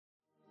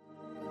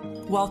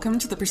Welcome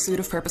to the Pursuit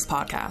of Purpose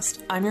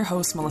podcast. I'm your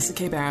host, Melissa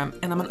K. Barham,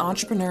 and I'm an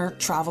entrepreneur,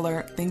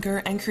 traveler,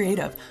 thinker, and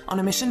creative on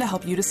a mission to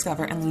help you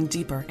discover and lean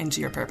deeper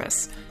into your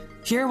purpose.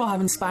 Here we'll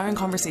have inspiring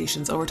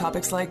conversations over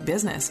topics like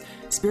business,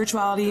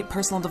 spirituality,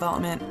 personal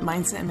development,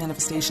 mindset and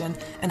manifestation,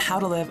 and how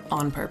to live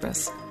on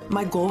purpose.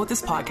 My goal with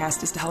this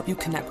podcast is to help you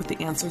connect with the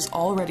answers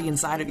already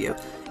inside of you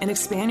and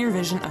expand your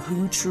vision of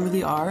who you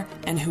truly are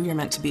and who you're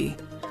meant to be.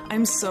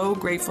 I'm so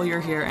grateful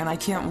you're here, and I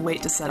can't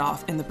wait to set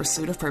off in the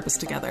pursuit of purpose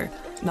together.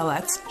 Now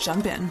let's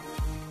jump in.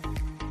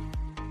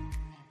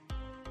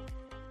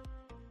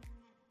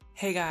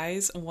 Hey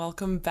guys,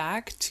 welcome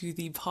back to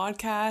the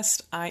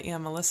podcast. I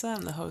am Melissa.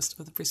 I'm the host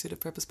of the Pursuit of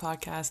Purpose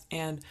podcast,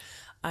 and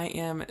I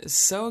am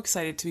so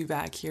excited to be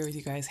back here with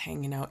you guys,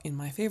 hanging out in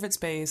my favorite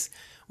space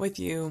with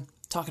you,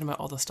 talking about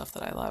all the stuff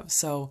that I love.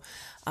 So,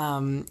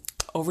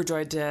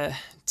 overjoyed to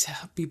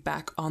be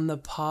back on the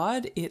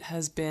pod. It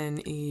has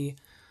been a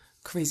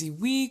crazy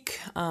week,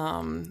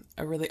 a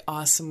really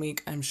awesome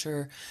week. I'm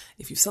sure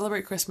if you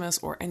celebrate Christmas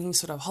or any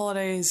sort of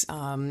holidays,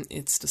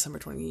 it's December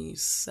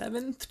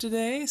 27th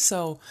today.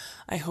 So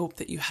I hope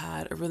that you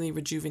had a really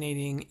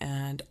rejuvenating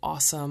and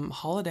awesome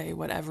holiday,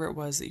 whatever it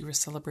was that you were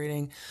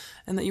celebrating,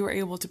 and that you were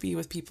able to be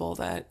with people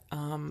that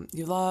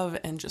you love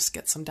and just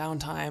get some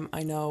downtime.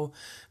 I know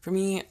for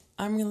me,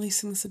 I'm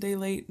releasing this a day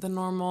late than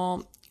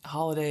normal.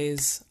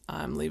 Holidays,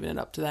 I'm leaving it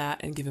up to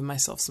that and giving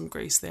myself some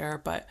grace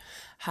there, but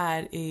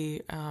had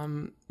a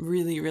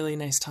really, really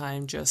nice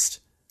time just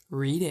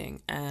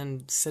reading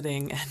and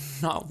sitting and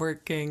not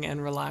working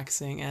and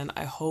relaxing. And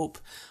I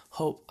hope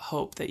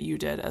that you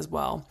did as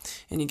well.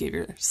 And you gave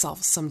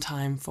yourself some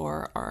time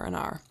for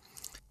R&R.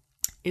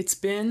 It's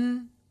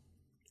been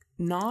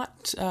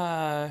not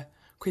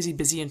crazy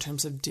busy in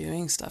terms of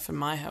doing stuff in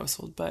my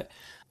household, but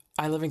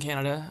I live in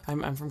Canada.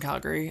 I'm from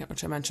Calgary,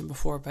 which I mentioned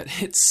before, but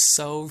it's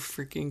so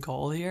freaking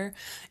cold here.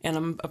 And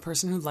I'm a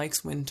person who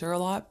likes winter a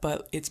lot,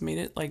 but it's made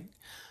it like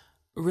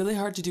really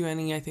hard to do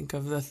any, I think,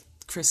 of the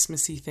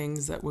Christmassy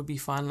things that would be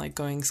fun, like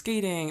going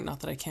skating. Not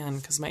that I can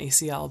because of my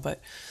ACL,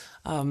 but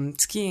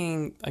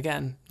skiing,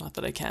 again, not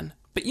that I can.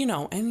 But you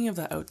know, any of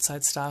the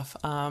outside stuff.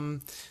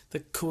 The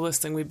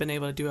coolest thing we've been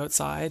able to do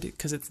outside,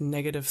 because it's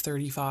negative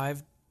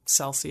 35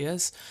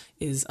 Celsius,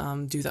 is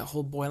do that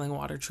whole boiling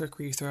water trick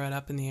where you throw it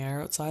up in the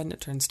air outside and it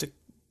turns to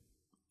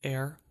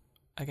air,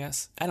 I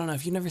guess. I don't know.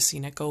 If you've never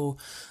seen it, go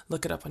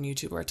look it up on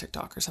YouTube or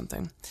TikTok or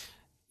something.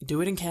 Do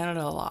it in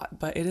Canada a lot,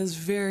 but it is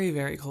very,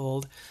 very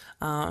cold.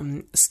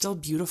 Still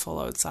beautiful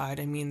outside.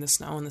 I mean, the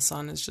snow and the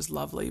sun is just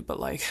lovely, but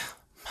like,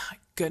 my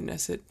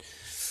goodness, it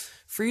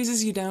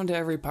freezes you down to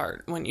every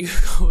part when you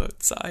go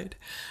outside.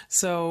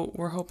 So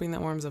we're hoping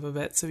that warms up a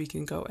bit so we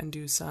can go and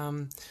do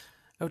some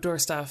outdoor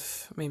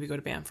stuff, maybe go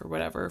to Banff or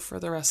whatever for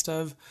the rest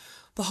of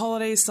the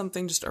holidays,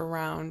 something just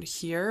around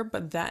here.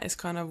 But that is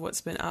kind of what's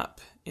been up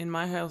in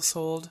my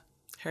household.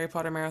 Harry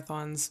Potter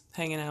marathons,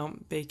 hanging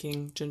out,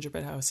 baking,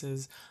 gingerbread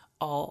houses,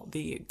 all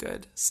the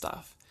good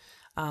stuff.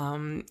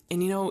 And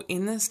you know,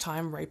 in this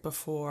time right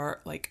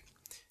before, like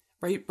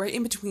right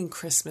in between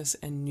Christmas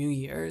and New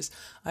Year's,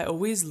 I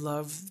always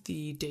love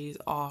the days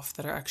off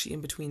that are actually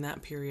in between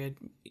that period,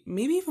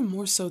 maybe even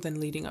more so than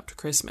leading up to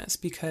Christmas,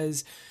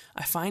 because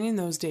I find in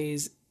those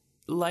days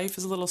life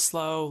is a little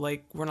slow,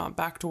 like we're not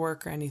back to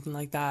work or anything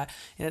like that,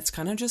 and it's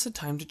kind of just a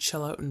time to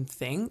chill out and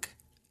think.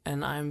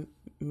 And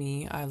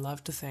I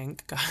love to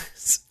think,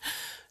 guys.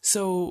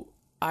 So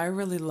I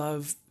really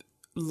love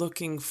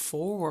looking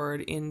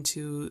forward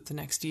into the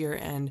next year,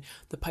 and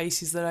the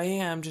Pisces that I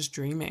am, just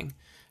dreaming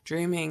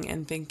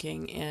and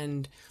thinking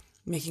and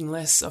making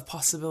lists of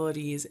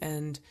possibilities,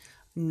 and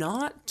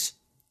not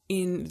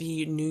in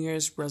the New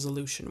Year's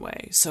resolution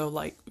way. So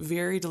like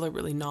very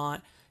deliberately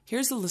not,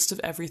 here's the list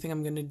of everything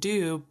I'm going to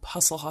do,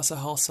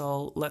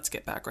 hustle, let's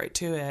get back right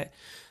to it.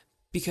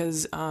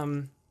 Because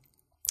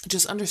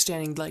just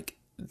understanding like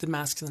the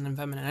masculine and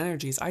feminine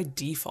energies, I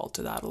default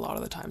to that a lot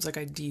of the times. Like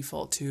I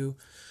default to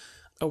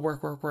a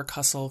work,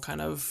 hustle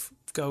kind of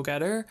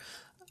go-getter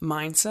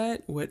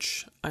mindset,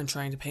 which I'm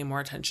trying to pay more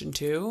attention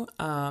to.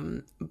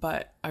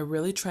 But I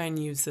really try and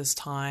use this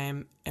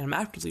time, and I'm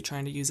actively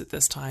trying to use it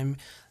this time,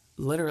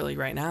 literally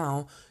right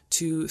now,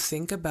 to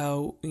think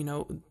about, you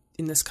know,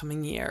 in this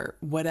coming year,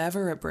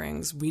 whatever it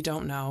brings. We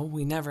don't know.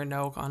 We never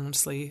know,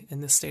 honestly,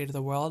 in this state of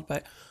the world,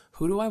 but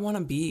who do I want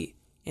to be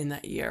in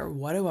that year?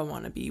 What do I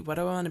want to be? What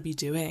do I want to be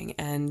doing?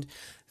 And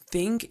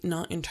think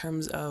not in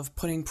terms of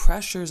putting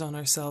pressures on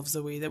ourselves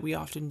the way that we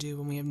often do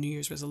when we have New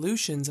Year's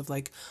resolutions of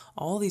like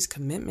all these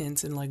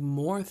commitments and like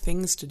more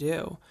things to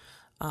do,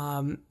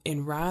 and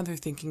rather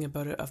thinking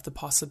about it of the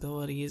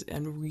possibilities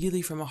and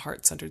really from a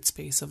heart-centered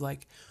space of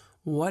like,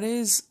 what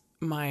is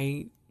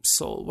my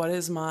soul? What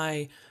is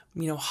my,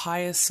 you know,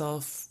 highest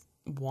self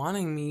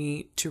wanting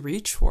me to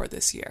reach for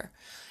this year?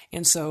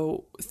 And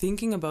so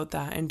thinking about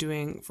that and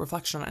doing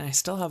reflection on it, and I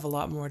still have a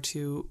lot more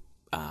to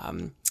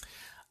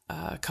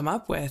come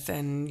up with,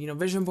 and, you know,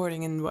 vision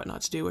boarding and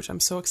whatnot to do, which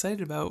I'm so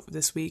excited about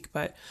this week.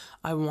 But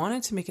I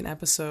wanted to make an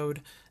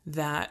episode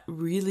that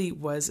really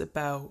was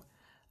about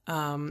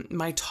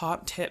my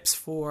top tips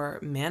for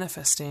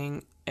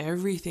manifesting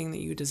everything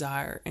that you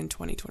desire in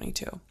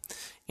 2022.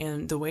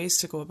 And the ways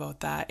to go about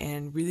that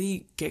and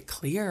really get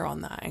clear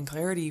on that, and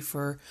clarity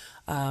for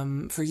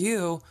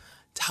you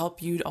to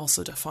help you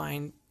also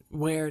define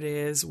where it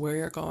is, where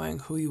you're going,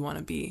 who you want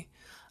to be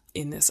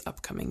in this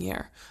upcoming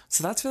year.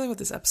 So that's really what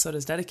this episode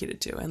is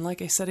dedicated to. And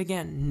like I said,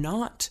 again,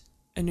 not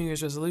a New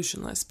Year's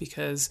resolution list,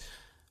 because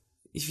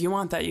if you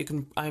want that, you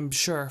can, I'm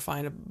sure,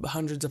 find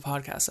hundreds of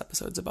podcast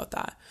episodes about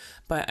that.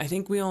 But I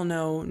think we all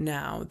know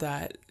now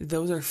that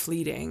those are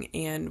fleeting,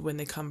 and when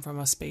they come from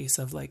a space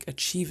of like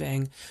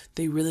achieving,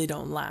 they really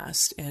don't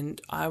last.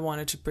 And I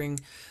wanted to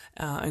bring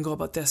and go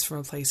about this from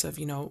a place of,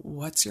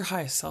 what's your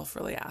highest self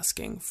really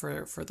asking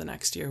for the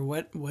next year?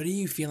 What are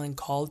you feeling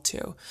called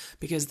to?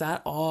 Because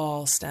that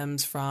all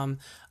stems from,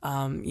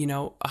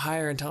 a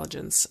higher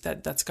intelligence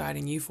that's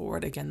guiding you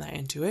forward. Again, that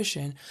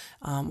intuition,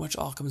 which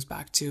all comes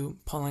back to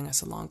pulling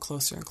us along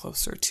closer and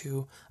closer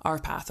to our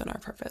path and our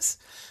purpose.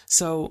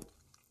 So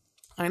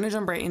I'm going to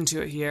jump right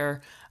into it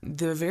here.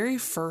 The very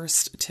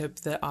first tip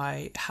that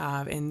I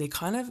have, and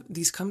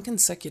these come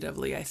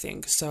consecutively, I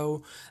think.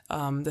 So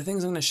the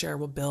things I'm going to share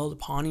will build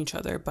upon each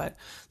other. But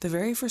the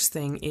very first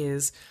thing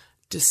is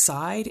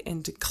decide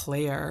and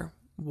declare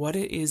what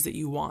it is that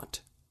you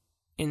want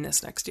in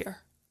this next year.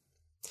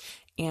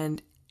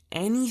 And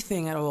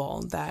anything at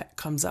all that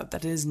comes up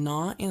that is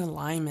not in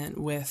alignment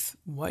with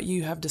what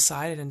you have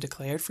decided and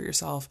declared for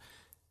yourself,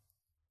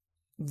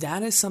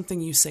 that is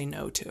something you say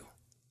no to.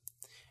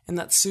 And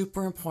that's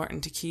super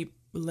important to keep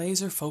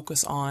laser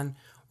focus on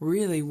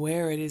really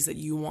where it is that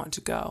you want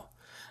to go.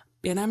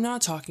 And I'm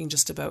not talking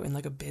just about in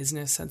like a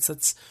business sense.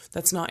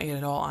 That's not it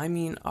at all. I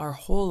mean, our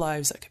whole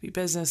lives, that could be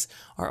business,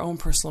 our own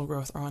personal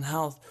growth, our own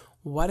health,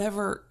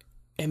 whatever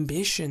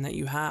ambition that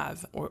you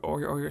have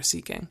or you're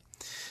seeking.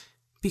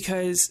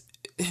 Because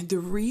the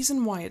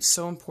reason why it's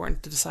so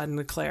important to decide and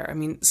declare, I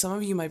mean, some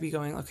of you might be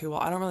going, okay, well,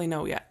 I don't really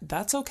know yet.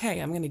 That's okay.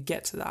 I'm going to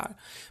get to that.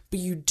 But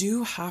you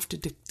do have to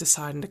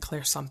decide and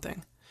declare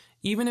something.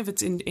 Even if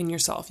it's in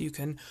yourself, you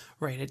can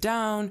write it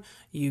down.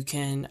 You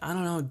can,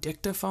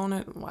 dictaphone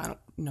it. Well,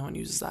 no one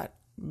uses that.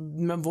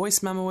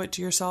 Voice memo it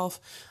to yourself.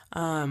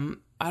 I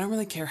don't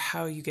really care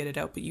how you get it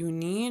out, but you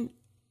need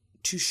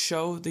to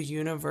show the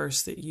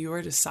universe that you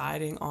are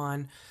deciding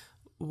on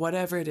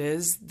whatever it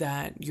is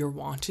that you're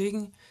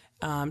wanting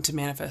to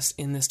manifest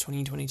in this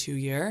 2022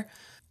 year,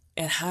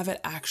 and have it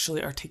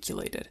actually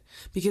articulated.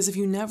 Because if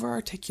you never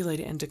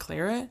articulate it and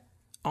declare it,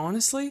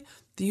 honestly,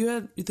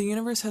 the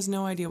universe has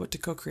no idea what to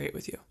co-create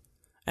with you.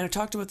 And I've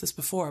talked about this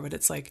before, but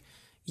it's like,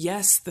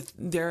 yes,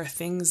 there are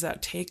things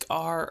that take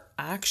our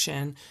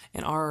action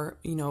and our,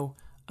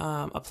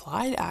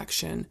 applied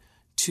action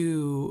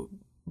to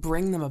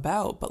bring them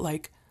about. But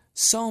like,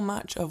 so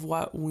much of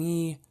what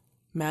we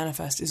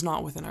manifest is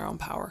not within our own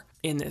power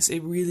in this.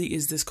 It really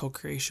is this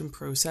co-creation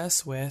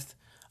process with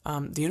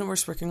the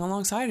universe working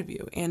alongside of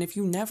you. And if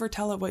you never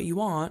tell it what you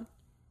want,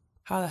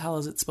 how the hell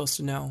is it supposed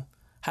to know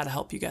how to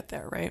help you get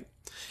there, right?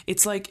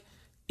 It's like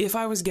if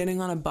I was getting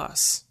on a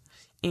bus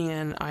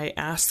and I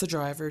asked the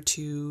driver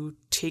to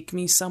take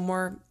me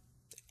somewhere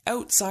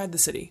outside the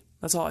city.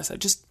 That's all I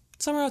said. Just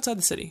somewhere outside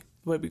the city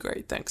would be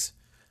great. Thanks.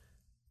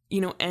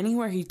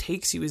 Anywhere he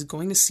takes you is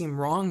going to seem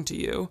wrong to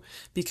you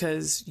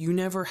because you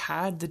never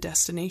had the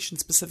destination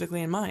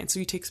specifically in mind. So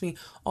he takes me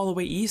all the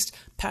way east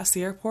past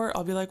the airport.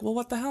 I'll be like, well,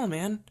 what the hell,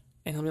 man?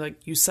 And he'll be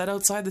like, you said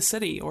outside the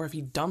city. Or if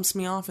he dumps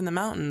me off in the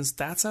mountains,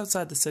 that's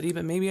outside the city,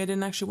 but maybe I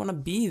didn't actually want to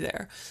be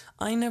there.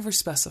 I never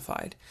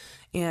specified.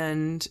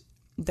 And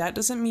that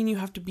doesn't mean you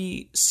have to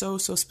be so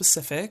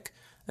specific.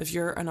 If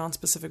you're a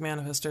non-specific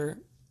manifestor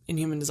in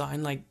human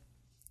design, like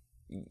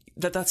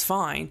that's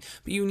fine,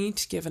 but you need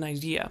to give an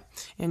idea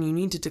and you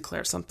need to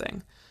declare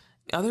something.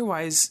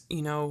 Otherwise,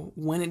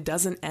 when it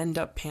doesn't end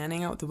up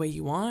panning out the way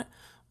you want,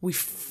 we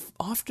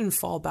often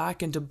fall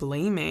back into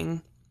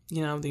blaming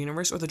the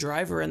universe or the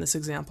driver in this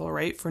example,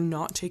 right, for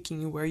not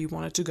taking you where you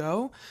wanted to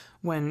go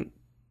when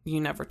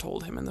you never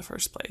told him in the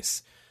first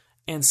place.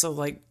 And so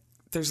like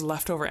there's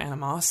leftover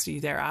animosity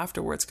there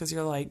afterwards because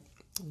you're like,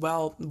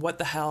 well, what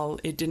the hell?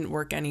 It didn't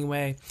work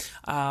anyway.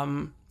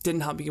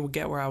 Didn't help me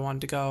get where I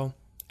wanted to go,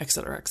 et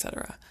cetera, et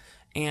cetera.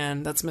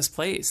 And that's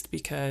misplaced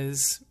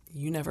because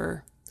you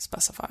never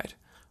specified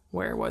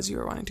where it was you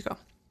were wanting to go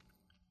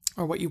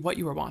or what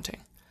you were wanting.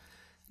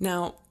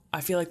 Now, I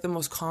feel like the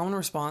most common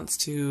response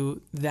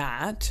to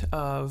that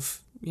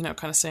of,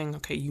 kind of saying,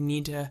 okay, you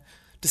need to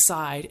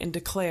decide and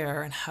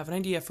declare and have an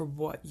idea for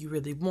what you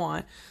really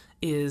want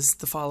is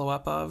the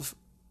follow-up of,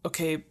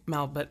 okay,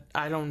 Mel, but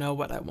I don't know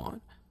what I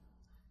want.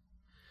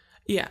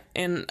 Yeah,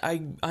 and I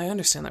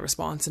understand that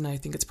response, and I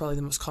think it's probably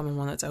the most common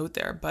one that's out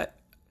there, but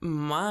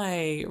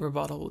my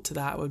rebuttal to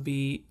that would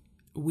be,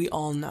 we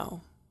all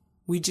know.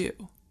 We do.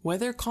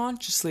 Whether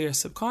consciously or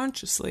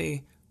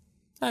subconsciously,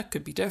 that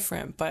could be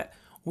different, but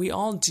we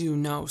all do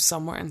know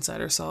somewhere inside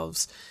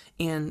ourselves.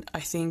 And I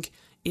think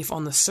if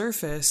on the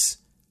surface,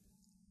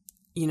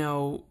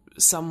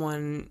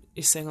 someone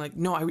is saying like,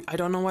 no, I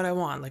don't know what I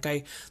want.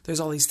 Like there's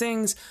all these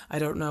things. I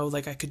don't know,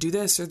 like I could do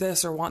this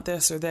or want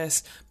this or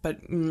this,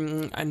 but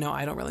no,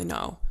 I don't really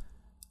know.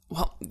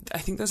 well, I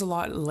think there's a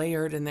lot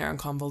layered in there and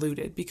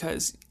convoluted,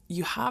 because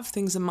you have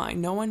things in mind.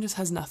 No one just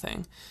has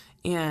nothing.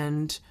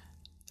 And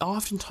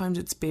oftentimes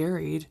it's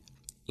buried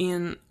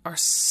in our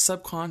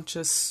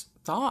subconscious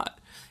thought.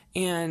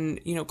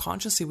 And,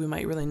 consciously we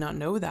might really not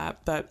know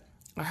that, but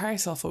our higher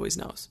self always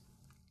knows.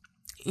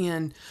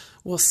 And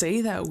we'll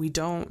say that we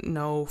don't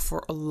know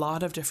for a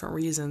lot of different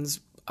reasons.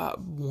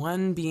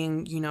 One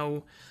being,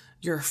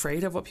 you're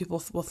afraid of what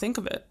people will think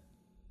of it.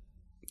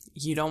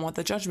 You don't want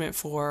the judgment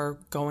for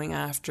going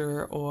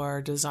after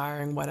or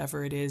desiring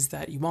whatever it is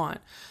that you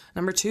want.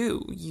 Number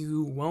two,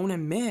 you won't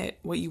admit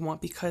what you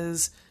want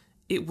because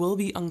it will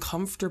be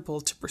uncomfortable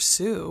to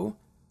pursue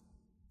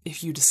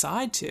if you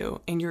decide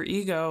to, and your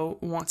ego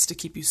wants to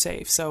keep you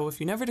safe. So if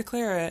you never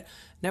declare it,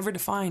 never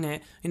define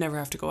it, you never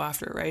have to go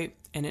after it, right?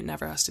 And it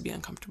never has to be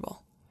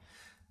uncomfortable.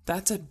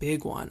 That's a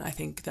big one. I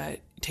think that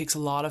takes a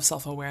lot of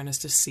self-awareness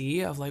to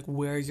see of like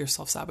where you're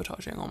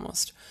self-sabotaging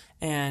almost.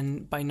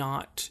 And by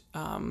not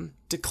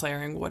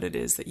declaring what it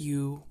is that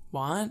you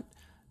want,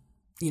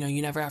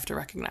 you never have to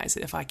recognize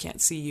it. If I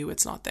can't see you,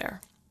 it's not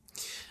there.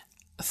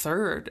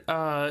 Third,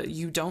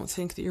 you don't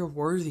think that you're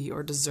worthy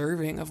or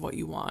deserving of what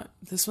you want.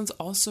 This one's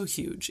also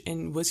huge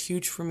and was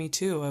huge for me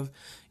too, of,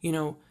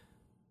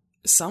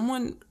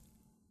 someone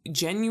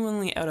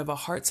genuinely out of a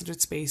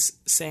heart-centered space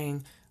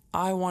saying,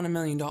 I want $1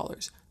 million.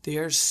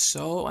 There's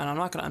so, and I'm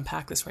not going to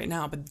unpack this right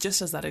now, but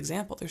just as that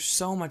example, there's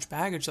so much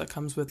baggage that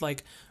comes with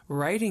like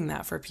writing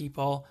that for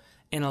people.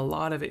 And a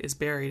lot of it is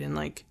buried in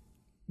like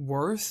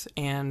worth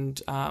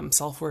and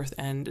self-worth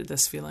and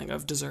this feeling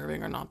of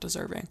deserving or not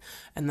deserving.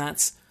 And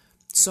that's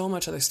so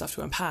much other stuff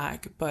to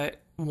unpack,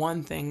 but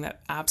one thing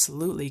that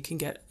absolutely can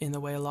get in the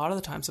way a lot of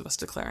the times of us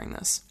declaring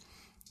this.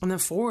 And then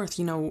fourth,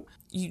 you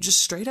just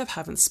straight up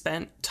haven't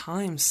spent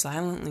time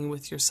silently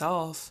with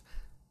yourself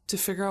to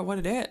figure out what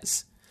it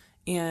is.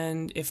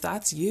 And if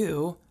that's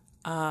you,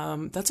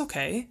 that's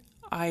okay.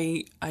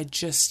 I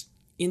just,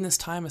 in this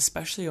time,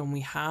 especially when we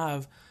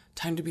have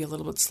time to be a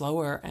little bit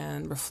slower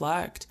and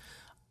reflect,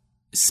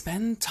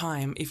 spend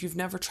time, if you've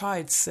never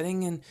tried,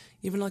 sitting in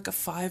even like a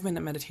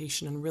 5-minute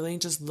meditation and really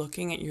just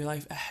looking at your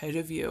life ahead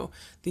of you,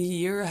 the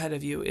year ahead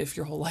of you, if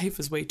your whole life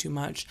is way too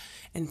much,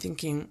 and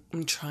thinking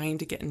and trying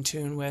to get in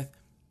tune with,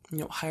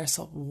 higher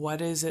self.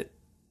 What is it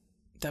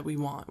that we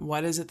want?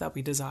 What is it that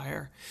we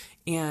desire?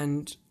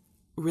 And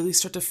really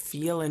start to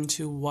feel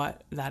into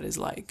what that is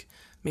like.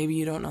 Maybe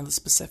you don't know the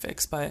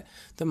specifics, but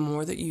the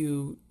more that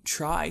you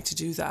try to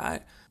do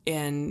that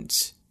and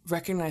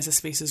recognize the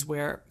spaces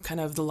where kind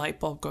of the light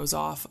bulb goes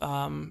off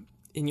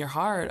in your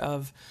heart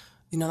of,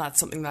 that's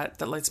something that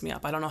lights me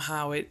up. I don't know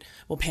how it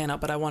will pan out,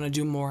 but I want to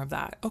do more of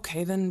that.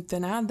 Okay, then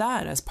add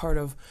that as part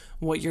of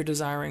what you're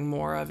desiring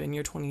more of in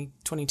your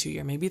 2022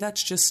 year. Maybe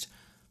that's just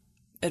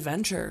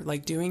adventure,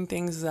 like doing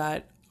things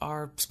that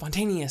are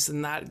spontaneous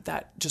and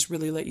that just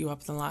really lit you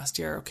up in the last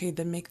year. Okay,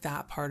 then make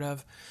that part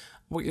of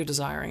what you're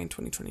desiring in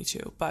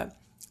 2022. But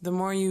the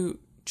more you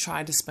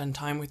try to spend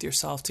time with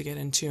yourself to get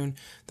in tune,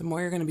 the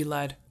more you're going to be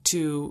led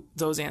to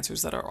those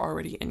answers that are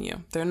already in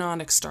you. They're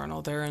not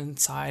external, they're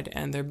inside,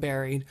 and they're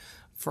buried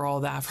for all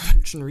the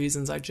aforementioned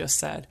reasons I just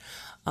said.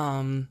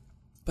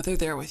 But they're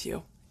there with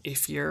you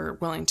if you're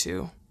willing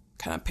to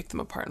kind of pick them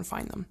apart and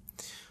find them.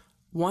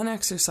 One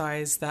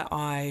exercise that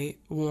I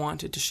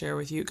wanted to share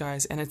with you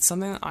guys, and it's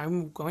something that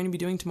I'm going to be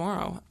doing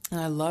tomorrow,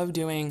 and I love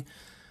doing,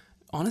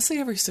 honestly,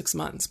 every 6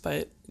 months,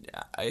 but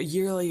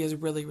yearly is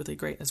really, really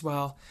great as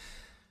well,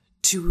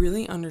 to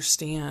really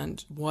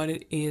understand what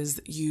it is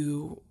that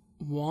you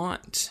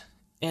want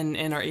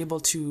and are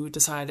able to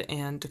decide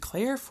and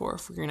declare for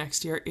your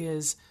next year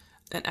is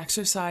an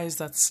exercise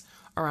that's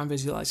around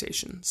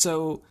visualization.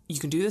 So you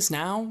can do this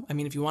now. I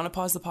mean, if you want to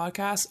pause the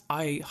podcast,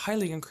 I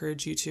highly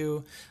encourage you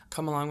to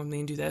come along with me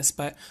and do this,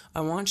 but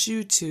I want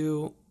you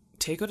to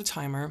take out a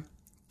timer,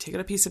 take out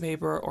a piece of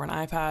paper or an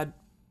iPad,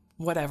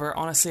 whatever.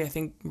 Honestly, I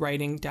think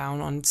writing down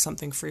on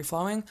something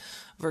free-flowing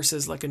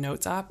versus like a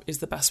notes app is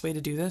the best way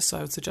to do this. So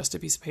I would suggest a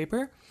piece of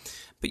paper.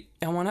 But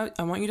I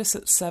want you to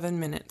set 7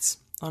 minutes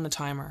on a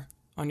timer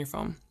on your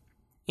phone.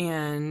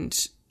 And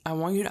I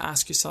want you to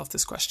ask yourself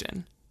this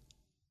question.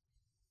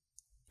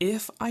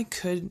 If I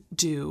could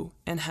do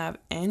and have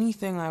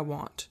anything I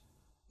want,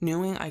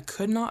 knowing I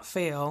could not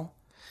fail,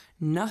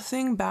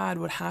 nothing bad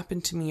would happen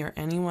to me or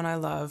anyone I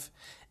love,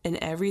 and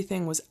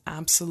everything was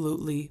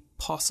absolutely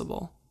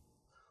possible,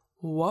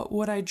 what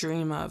would I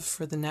dream of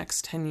for the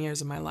next 10 years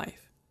of my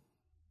life?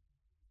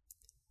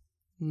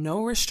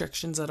 No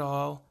restrictions at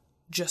all,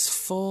 just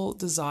full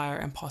desire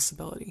and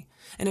possibility.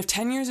 And if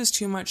 10 years is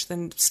too much,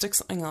 then stick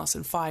something else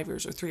in 5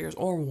 years or 3 years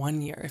or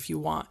 1 year if you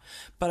want.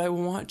 But I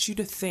want you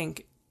to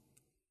think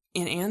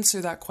and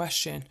answer that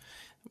question.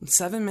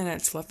 7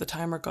 minutes, let the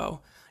timer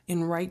go,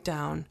 and write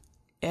down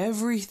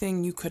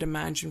everything you could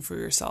imagine for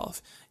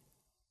yourself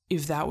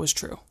if that was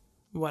true,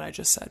 what I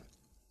just said.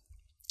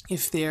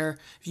 If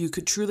you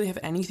could truly have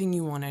anything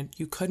you wanted,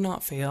 you could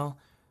not fail,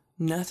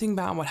 nothing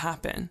bad would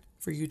happen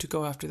for you to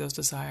go after those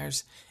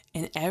desires,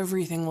 and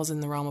everything was in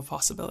the realm of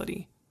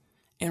possibility.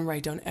 and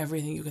write down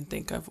everything you can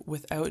think of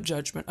without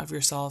judgment of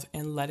yourself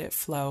and let it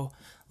flow.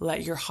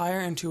 Let your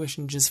higher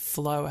intuition just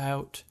flow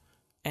out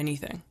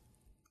anything.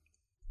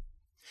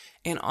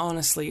 And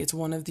honestly, it's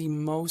one of the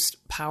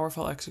most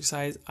powerful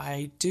exercise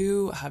I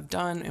have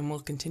done, and will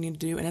continue to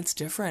do. And it's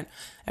different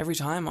every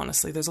time,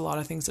 honestly. There's a lot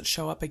of things that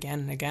show up again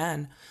and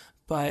again,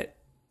 but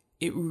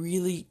it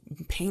really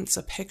paints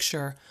a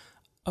picture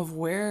of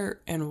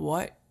where and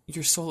what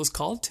your soul is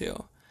called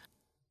to.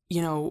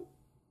 You know,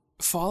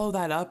 follow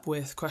that up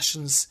with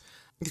questions.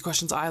 The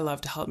questions I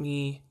love to help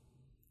me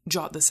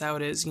jot this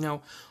out is,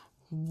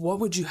 what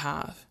would you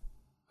have?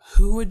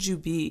 Who would you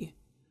be?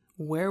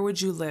 Where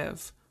would you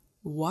live?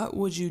 What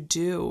would you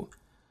do?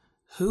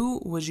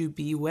 Who would you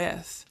be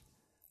with?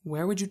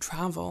 Where would you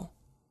travel?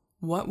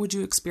 What would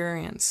you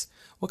experience?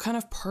 What kind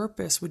of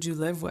purpose would you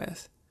live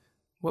with?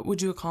 What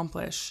would you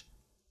accomplish?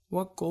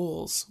 What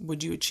goals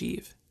would you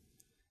achieve?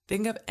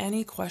 Think of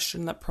any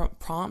question that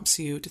prompts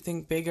you to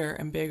think bigger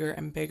and bigger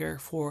and bigger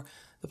for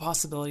the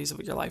possibilities of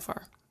what your life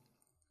are.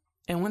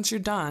 And once you're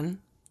done,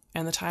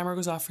 and the timer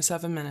goes off for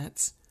 7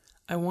 minutes,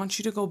 I want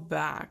you to go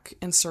back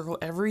and circle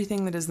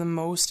everything that is the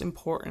most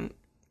important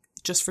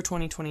just for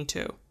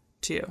 2022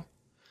 to you.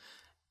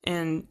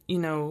 And,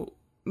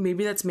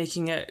 maybe that's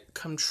making it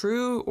come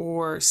true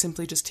or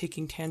simply just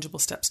taking tangible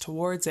steps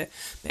towards it.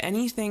 But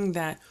anything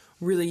that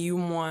really you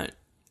want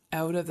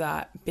out of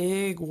that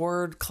big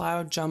word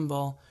cloud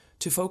jumble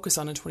to focus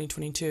on in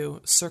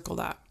 2022, circle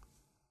that.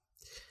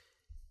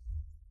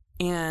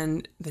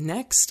 And the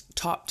next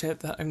top tip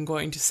that I'm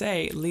going to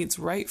say leads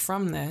right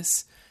from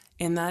this,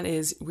 and that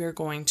is we're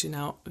going to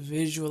now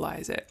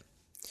visualize it.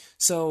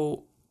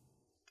 So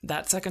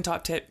that second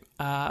top tip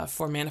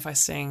for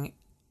manifesting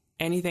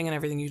anything and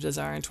everything you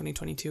desire in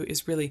 2022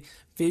 is really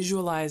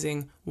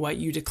visualizing what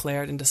you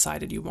declared and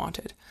decided you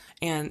wanted.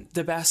 And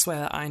the best way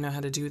that I know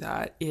how to do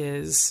that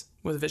is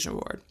with a vision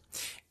board.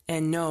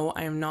 And no,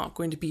 I am not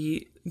going to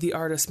be the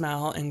artist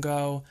Mel and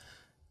go,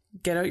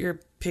 get out your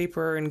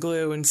paper and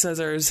glue and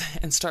scissors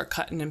and start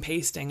cutting and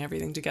pasting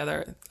everything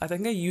together. I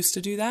think I used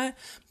to do that,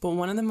 but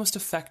one of the most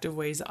effective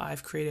ways that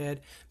I've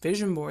created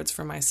vision boards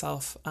for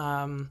myself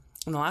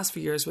in the last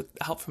few years with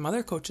help from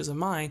other coaches of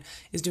mine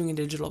is doing a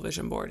digital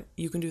vision board.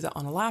 You can do that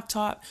on a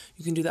laptop.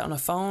 You can do that on a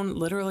phone.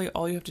 Literally,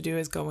 all you have to do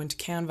is go into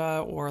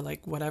Canva or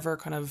like whatever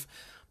kind of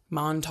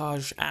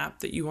montage app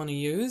that you want to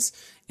use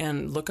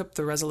and look up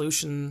the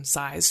resolution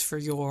size for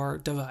your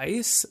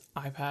device,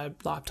 iPad,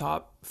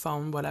 laptop,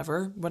 phone,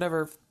 whatever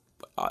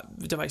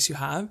device you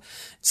have.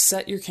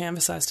 Set your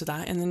canvas size to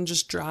that and then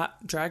just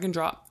drag and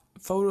drop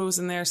photos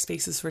in there,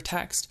 spaces for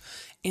text,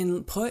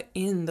 and put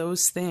in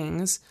those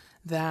things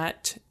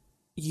that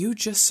you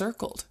just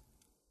circled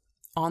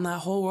on that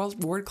whole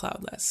word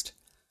cloud list.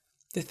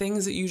 The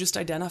things that you just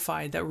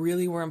identified that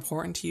really were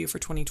important to you for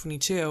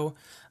 2022,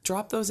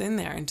 drop those in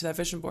there into that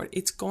vision board.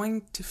 It's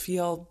going to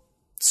feel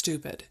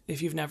stupid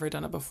if you've never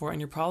done it before, and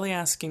you're probably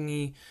asking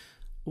me,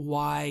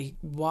 why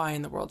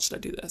in the world should I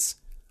do this?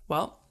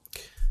 Well,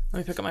 let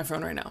me pick up my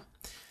phone right now.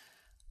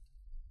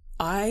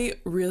 I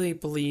really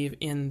believe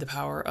in the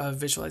power of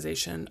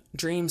visualization.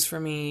 Dreams for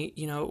me,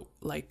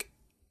 like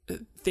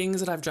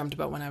things that I've dreamt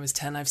about when I was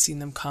 10, I've seen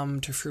them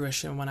come to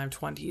fruition when I'm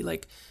 20.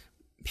 Like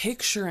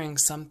picturing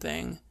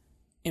something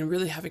and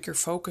really having your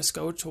focus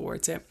go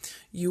towards it,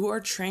 you are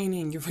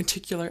training your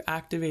reticular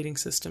activating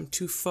system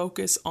to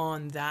focus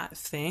on that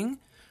thing.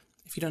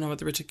 If you don't know what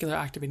the reticular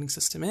activating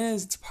system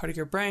is, it's a part of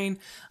your brain,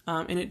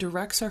 and it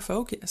directs our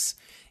focus.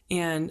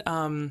 And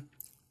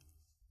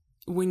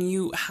when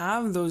you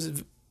have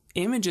those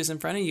images in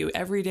front of you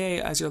every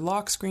day as your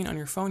lock screen on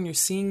your phone, you're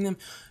seeing them,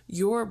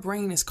 your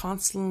brain is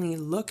constantly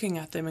looking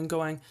at them and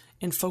going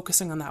and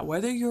focusing on that,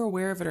 whether you're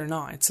aware of it or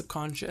not. It's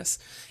subconscious.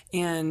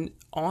 And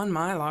on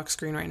my lock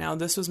screen right now,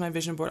 this was my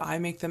vision board. I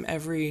make them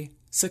every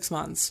 6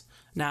 months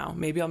now.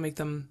 Maybe I'll make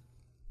them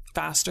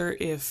faster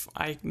if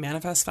I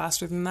manifest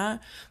faster than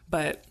that.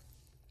 But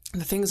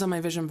the things on my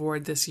vision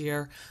board this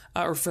year,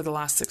 or for the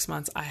last 6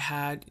 months, I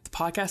had, the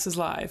podcast is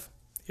live.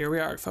 Here we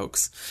are,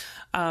 folks.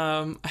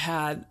 I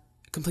had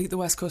complete the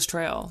West Coast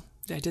Trail.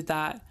 I did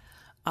that.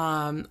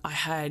 I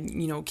had,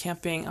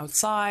 camping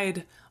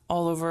outside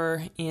all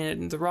over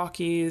in the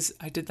Rockies.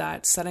 I did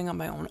that, setting up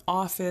my own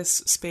office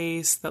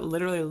space that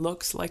literally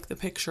looks like the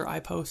picture I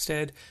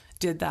posted.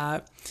 Did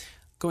that.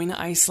 Going to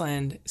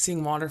Iceland,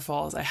 seeing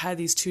waterfalls. I had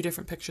these 2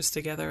 different pictures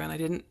together and I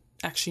didn't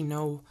actually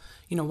know,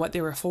 what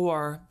they were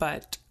for,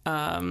 but,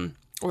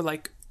 or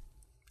like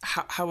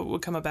how it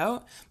would come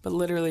about, but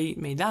literally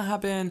made that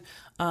happen.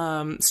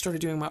 Started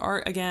doing my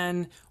art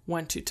again,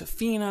 went to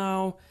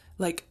Tofino.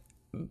 Like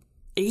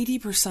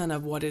 80%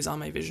 of what is on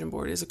my vision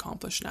board is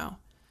accomplished now.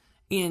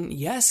 And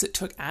yes, it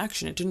took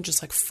action. It didn't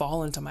just like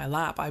fall into my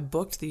lap. I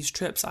booked these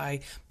trips. I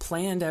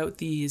planned out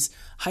these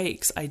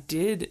hikes. I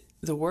did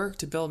the work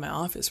to build my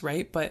office,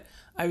 right? But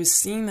I was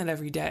seeing that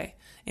every day.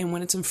 And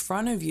when it's in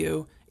front of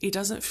you, it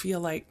doesn't feel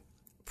like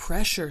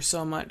pressure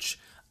so much.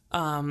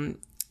 And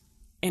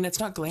it's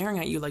not glaring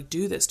at you like,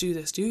 do this, do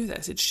this, do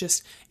this. It's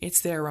just,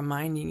 it's there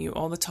reminding you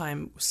all the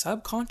time,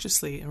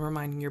 subconsciously, and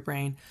reminding your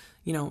brain,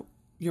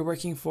 you're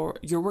working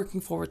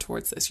forward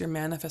towards this. You're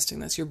manifesting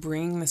this. You're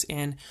bringing this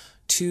in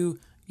to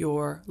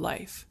your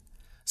life.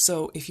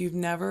 So if you've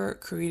never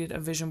created a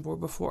vision board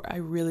before, I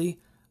really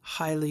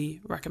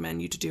highly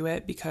recommend you to do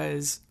it,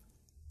 because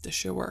this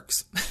shit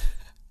works.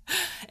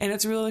 And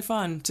it's really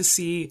fun to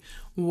see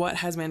what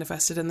has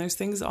manifested. And there's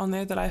things on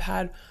there that I've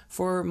had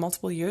for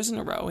multiple years in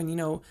a row.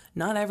 And,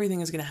 not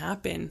everything is going to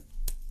happen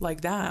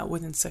like that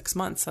within 6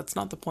 months. That's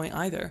not the point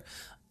either.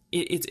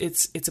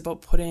 It's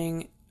about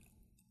putting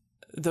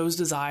those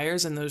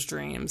desires and those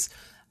dreams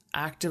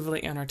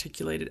actively and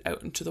articulated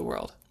out into the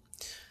world.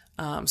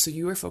 So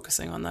you are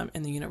focusing on them,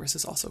 and the universe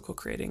is also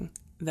co-creating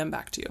them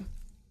back to you.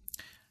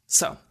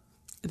 So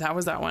that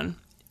was that one.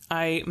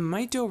 I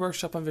might do a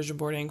workshop on vision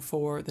boarding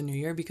for the new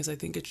year, because I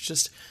think it's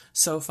just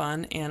so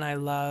fun and I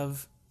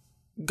love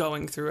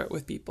going through it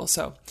with people.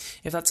 So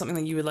if that's something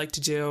that you would like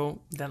to do,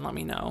 then let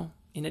me know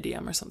in a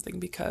DM or something,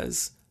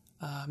 because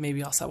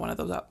maybe I'll set one of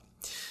those up.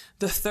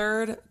 The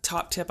third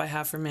top tip I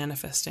have for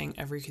manifesting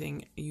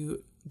everything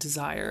you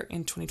desire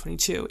in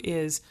 2022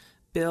 is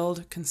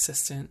build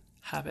consistent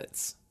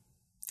habits.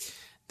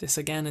 This,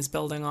 again, is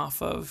building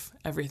off of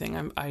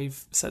everything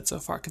I've said so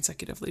far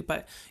consecutively.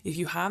 But if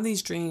you have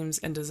these dreams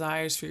and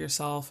desires for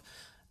yourself,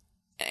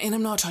 and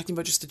I'm not talking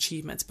about just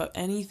achievements, but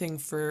anything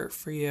for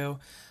you,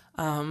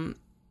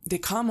 they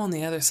come on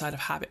the other side of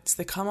habits.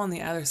 They come on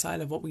the other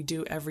side of what we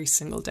do every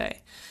single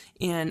day.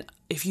 And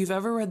if you've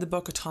ever read the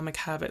book Atomic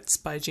Habits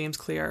by James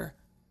Clear,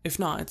 if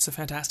not, it's a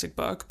fantastic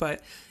book.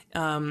 But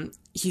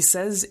he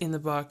says in the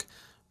book,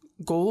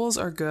 goals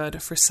are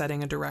good for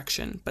setting a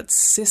direction, but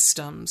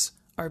systems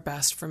are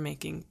best for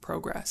making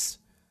progress.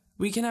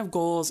 We can have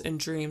goals and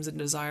dreams and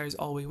desires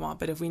all we want,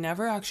 but if we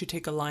never actually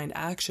take aligned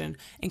action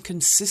and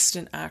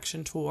consistent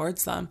action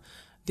towards them,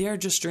 they are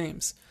just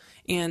dreams.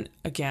 And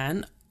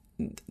again,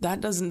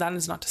 that is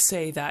not to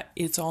say that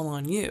it's all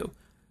on you.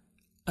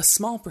 A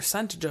small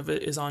percentage of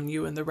it is on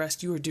you, and the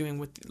rest you are doing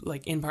with,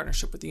 like, in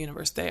partnership with the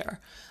universe there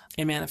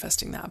and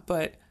manifesting that.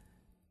 But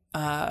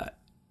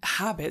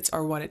habits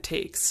are what it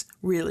takes,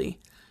 really,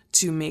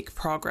 to make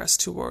progress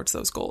towards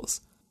those goals.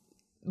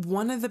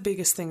 One of the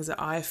biggest things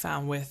that I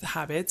found with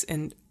habits,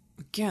 and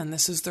again,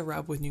 this is the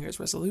rub with New Year's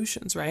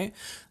resolutions, right?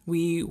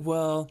 We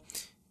will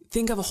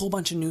think of a whole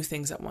bunch of new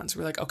things at once.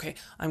 We're like, okay,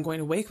 I'm going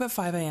to wake up at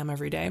 5 a.m.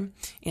 every day,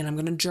 and I'm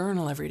going to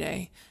journal every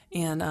day,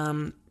 and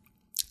I'm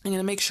going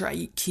to make sure I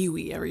eat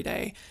kiwi every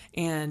day,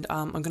 and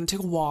I'm going to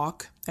take a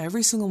walk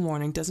every single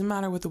morning, doesn't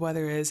matter what the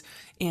weather is,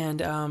 and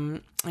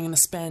I'm going to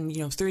spend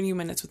 30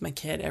 minutes with my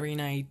kid every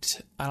night.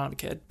 I don't have a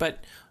kid,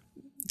 but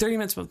 30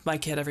 minutes with my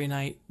kid every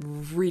night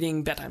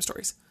reading bedtime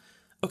stories.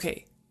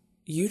 Okay,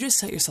 you just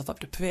set yourself up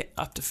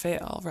to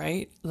fail,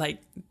 right?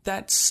 Like,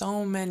 that's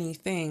so many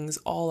things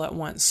all at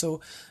once.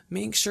 So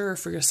make sure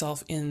for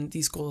yourself in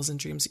these goals and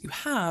dreams that you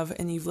have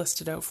and you've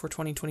listed out for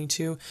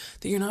 2022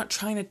 that you're not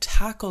trying to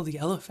tackle the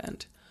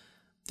elephant.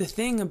 The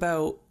thing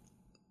about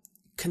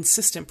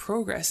consistent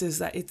progress is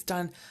that it's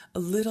done a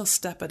little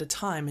step at a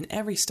time, and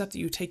every step that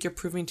you take, you're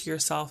proving to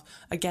yourself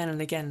again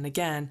and again and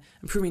again,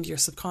 and proving to your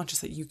subconscious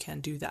that you can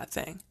do that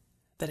thing,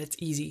 that it's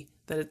easy,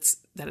 that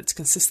it's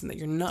consistent, that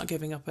you're not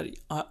giving up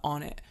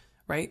on it,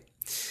 right?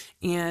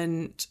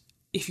 And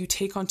if you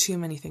take on too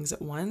many things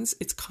at once,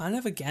 it's kind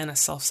of, again, a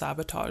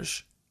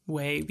self-sabotage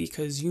way,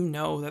 because you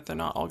know that they're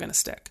not all going to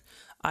stick.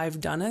 I've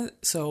done it,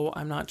 so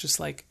I'm not just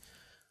like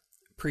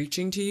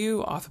preaching to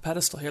you off a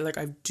pedestal here. Like,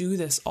 I do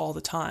this all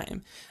the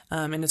time.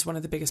 And it's one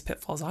of the biggest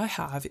pitfalls I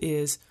have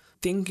is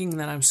thinking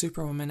that I'm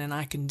Superwoman and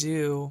I can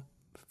do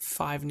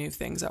 5 new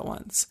things at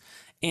once.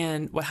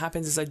 And what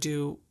happens is I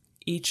do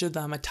each of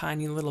them a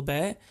tiny little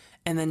bit,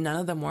 and then none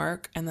of them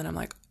work. And then I'm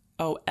like,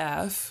 oh,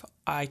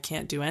 I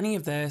can't do any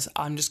of this.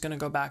 I'm just going to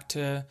go back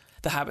to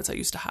the habits I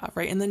used to have,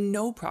 right? And then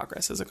no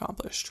progress is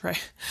accomplished,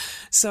 right?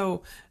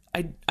 So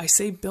I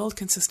say build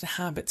consistent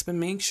habits, but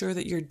make sure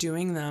that you're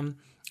doing them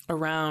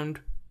around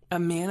a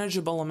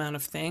manageable amount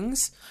of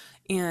things,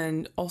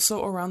 and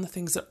also around the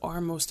things that are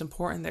most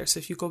important there. So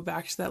if you go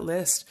back to that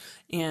list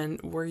and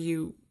where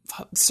you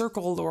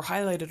circled or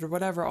highlighted or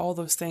whatever, all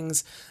those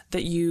things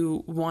that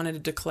you wanted to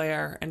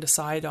declare and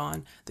decide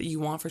on that you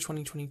want for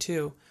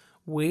 2022,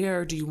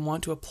 where do you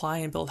want to apply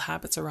and build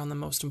habits around the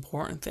most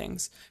important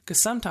things?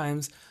 Because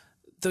sometimes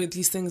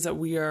these things that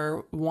we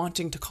are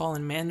wanting to call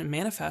and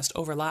manifest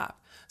overlap.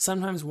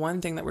 Sometimes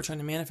one thing that we're trying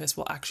to manifest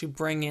will actually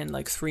bring in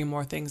like 3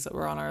 more things that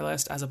were on our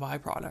list as a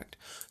byproduct.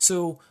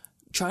 So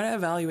try to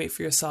evaluate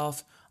for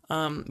yourself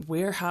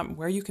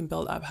where you can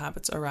build up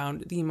habits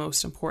around the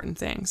most important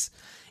things.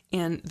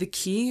 And the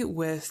key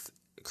with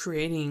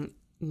creating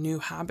new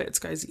habits,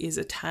 guys, is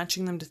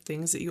attaching them to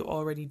things that you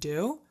already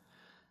do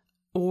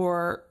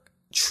or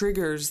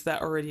triggers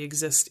that already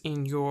exist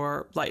in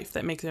your life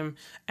that make them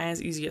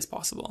as easy as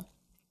possible.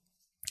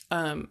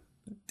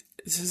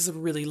 This is a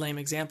really lame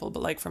example,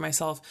 but like for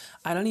myself,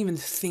 I don't even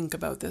think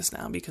about this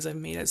now because I've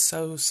made it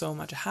so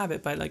much a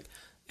habit. But like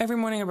every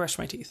morning I brush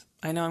my teeth.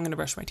 I know I'm going to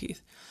brush my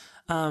teeth.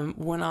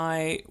 When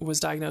I was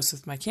diagnosed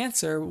with my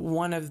cancer,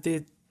 one of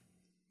the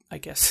I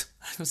guess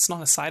it's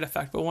not a side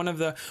effect, but one of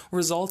the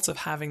results of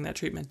having that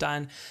treatment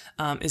done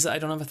is that I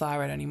don't have a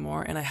thyroid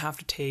anymore, and I have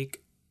to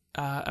take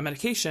a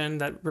medication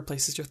that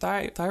replaces your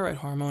thyroid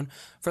hormone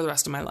for the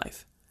rest of my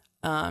life,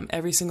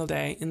 every single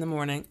day in the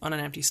morning on an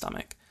empty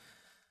stomach.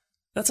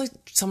 That's like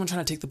someone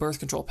trying to take the birth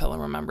control pill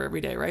and remember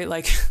every day, right?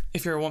 Like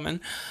if you're a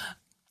woman.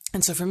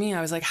 And so for me,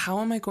 I was like, how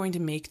am I going to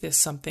make this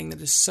something that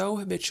is so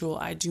habitual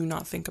I do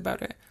not think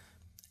about it?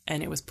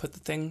 And it was put the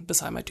thing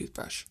beside my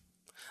toothbrush.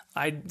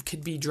 I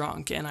could be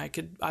drunk and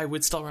I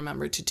would still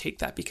remember to take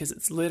that because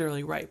it's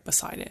literally right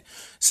beside it.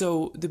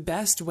 So the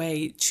best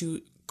way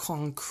to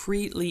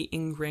concretely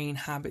ingrain new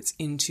habits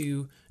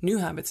into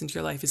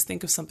your life is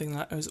think of something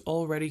that is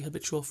already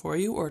habitual for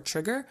you, or a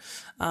trigger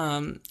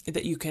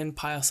that you can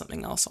pile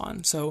something else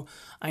on. So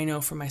I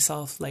know for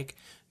myself, like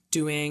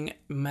doing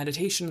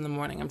meditation in the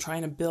morning, I'm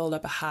trying to build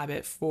up a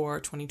habit for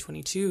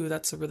 2022.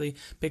 That's a really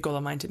big goal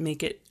of mine, to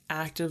make it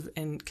active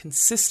and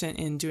consistent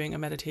in doing a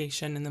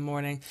meditation in the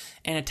morning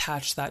and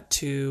attach that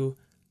to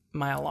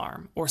my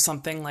alarm or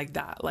something like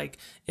that. Like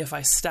if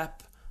I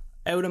step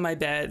out of my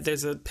bed,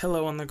 there's a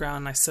pillow on the ground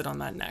and I sit on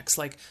that next,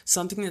 like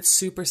something that's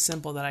super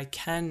simple that I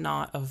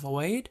cannot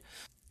avoid.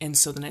 And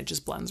so then it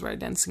just blends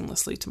right in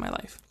seamlessly to my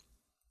life.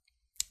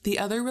 The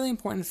other really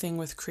important thing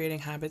with creating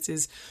habits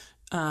is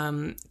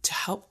to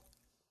help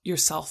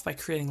yourself by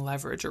creating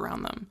leverage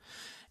around them.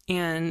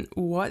 And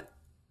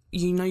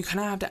you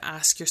kind of have to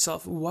ask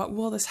yourself, what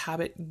will this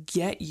habit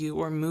get you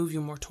or move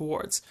you more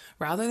towards,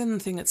 rather than the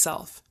thing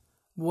itself?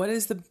 What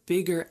is the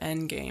bigger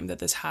end game that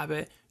this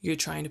habit you're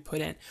trying to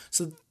put in?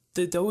 So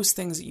those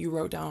things that you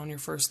wrote down on your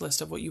first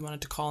list of what you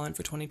wanted to call in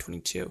for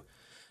 2022,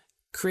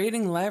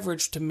 creating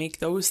leverage to make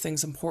those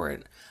things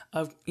important,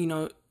 of,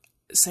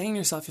 saying to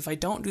yourself, if I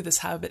don't do this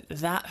habit,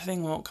 that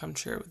thing won't come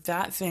true.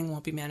 That thing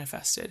won't be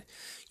manifested.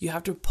 You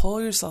have to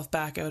pull yourself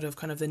back out of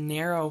kind of the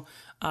narrow,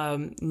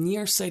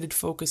 nearsighted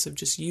focus of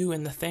just you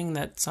and the thing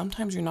that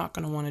sometimes you're not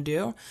going to want to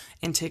do,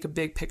 and take a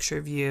big picture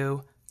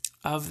view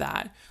of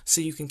that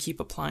so you can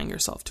keep applying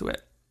yourself to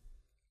it.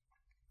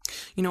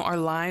 Our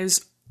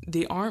lives,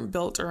 they aren't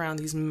built around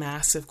these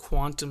massive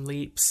quantum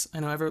leaps. I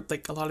know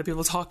a lot of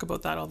people talk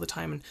about that all the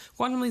time, and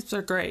quantum leaps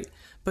are great,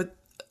 but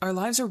our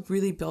lives are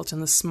really built in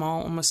the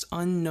small, almost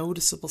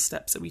unnoticeable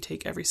steps that we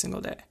take every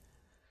single day.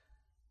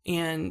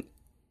 And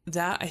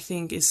that, I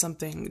think, is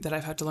something that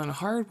I've had to learn the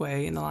hard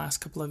way in the last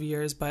couple of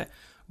years, but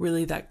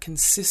really that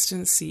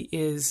consistency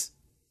is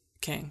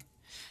king.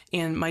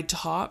 And my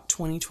top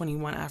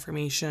 2021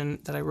 affirmation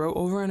that I wrote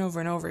over and over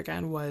and over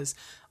again was,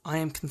 I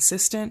am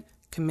consistent,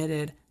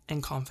 committed,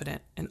 and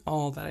confident in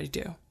all that I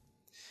do.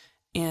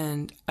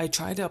 And I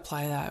try to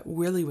apply that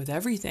really with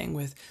everything,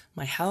 with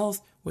my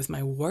health, with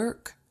my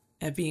work,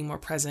 and being more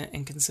present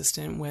and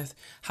consistent with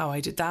how I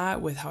did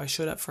that, with how I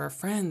showed up for our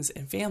friends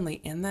and family,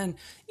 and then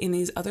in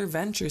these other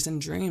ventures and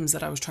dreams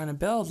that I was trying to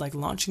build, like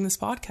launching this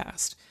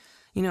podcast.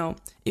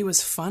 It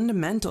was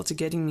fundamental to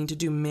getting me to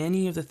do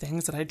many of the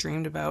things that I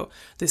dreamed about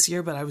this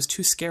year, but I was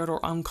too scared or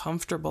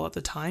uncomfortable at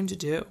the time to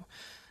do.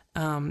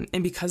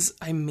 And because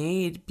I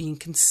made being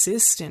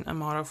consistent a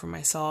motto for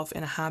myself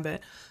and a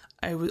habit,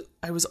 I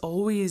was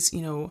always,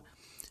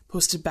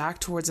 posted back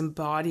towards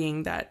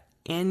embodying that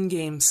end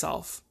game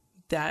self,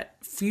 that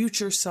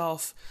future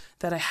self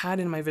that I had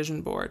in my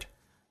vision board,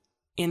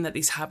 in that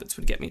these habits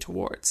would get me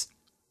towards.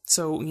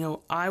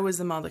 So, I was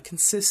the Mel that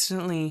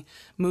consistently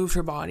moved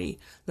her body,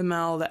 the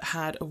Mel that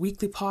had a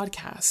weekly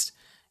podcast.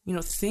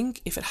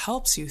 If it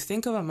helps you,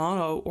 think of a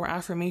motto or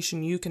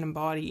affirmation you can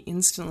embody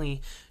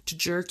instantly to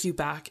jerk you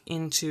back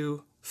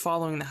into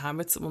following the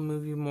habits that will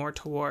move you more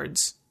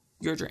towards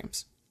your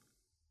dreams.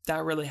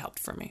 That really helped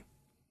for me.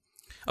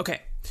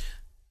 Okay,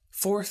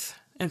 fourth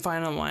and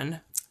final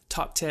one,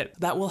 top tip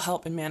that will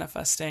help in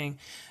manifesting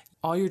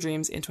all your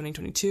dreams in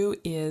 2022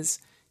 is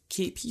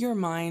keep your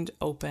mind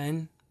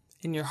open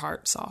and your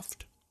heart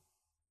soft.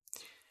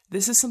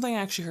 This is something I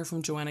actually heard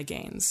from Joanna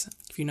Gaines.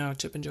 If you know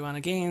Chip and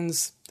Joanna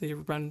Gaines, they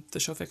run the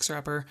show Fixer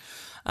Upper.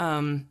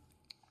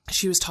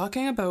 She was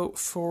talking about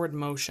forward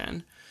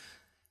motion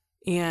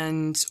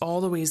and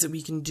all the ways that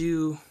we can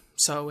do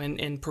so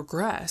and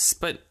progress.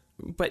 But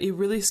it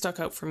really stuck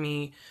out for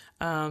me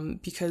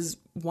because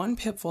one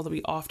pitfall that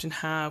we often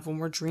have when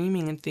we're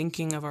dreaming and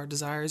thinking of our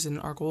desires and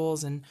our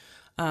goals and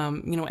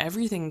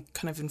everything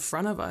kind of in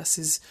front of us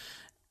is,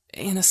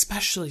 and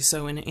especially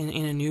so in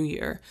a new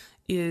year,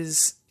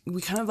 is we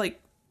kind of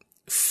like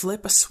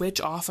flip a switch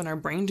off in our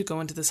brain to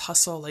go into this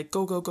hustle, like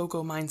go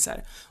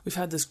mindset. We've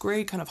had this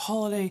great kind of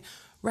holiday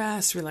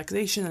rest,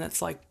 relaxation, and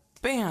it's like,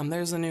 bam,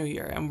 there's the new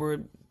year. And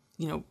we're,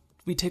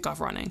 we take off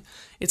running.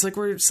 It's like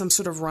we're some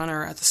sort of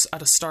runner at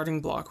a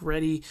starting block,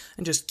 ready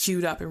and just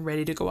queued up and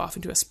ready to go off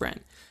into a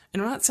sprint.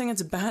 And I'm not saying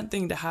it's a bad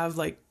thing to have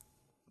like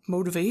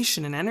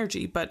motivation and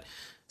energy, but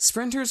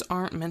sprinters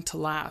aren't meant to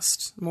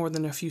last more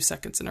than a few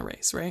seconds in a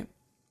race, right?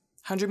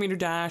 100-meter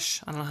dash,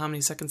 I don't know how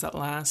many seconds that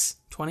lasts,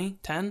 20,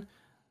 10?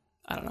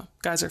 I don't know.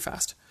 Guys are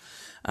fast.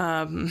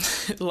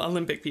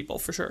 Olympic people,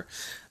 for sure.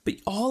 But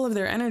all of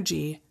their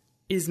energy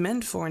is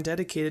meant for and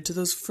dedicated to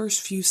those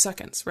first few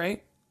seconds,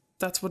 right?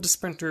 That's what the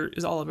sprinter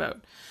is all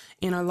about.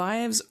 And our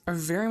lives are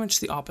very much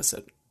the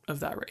opposite of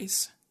that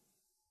race.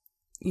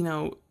 You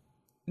know,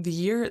 the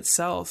year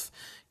itself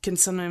can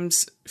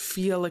sometimes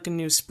feel like a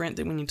new sprint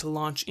that we need to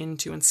launch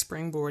into and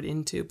springboard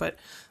into, but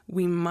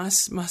we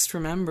must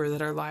remember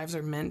that our lives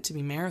are meant to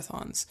be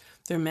marathons.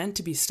 They're meant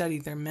to be steady.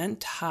 They're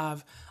meant to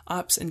have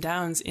ups and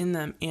downs in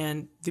them,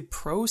 and the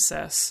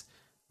process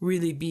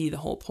really be the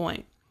whole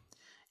point.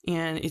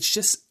 And it's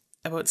just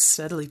about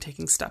steadily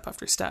taking step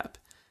after step.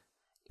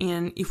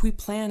 And if we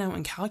plan out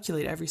and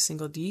calculate every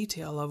single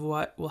detail of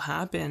what will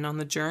happen on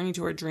the journey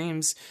to our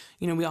dreams,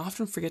 you know, we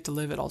often forget to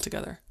live it all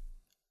together.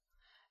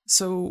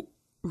 So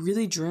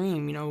really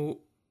dream, you know,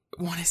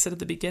 what I said at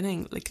the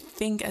beginning, like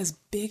think as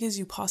big as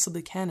you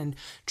possibly can and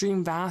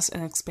dream vast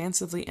and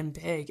expansively and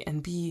big,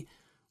 and be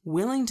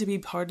willing to be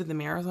part of the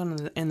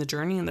marathon and the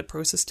journey and the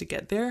process to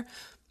get there,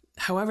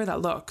 however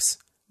that looks.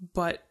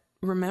 But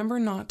remember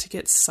not to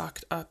get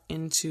sucked up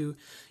into,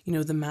 you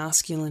know, the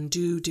masculine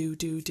do,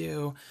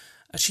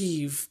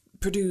 achieve,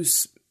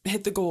 produce,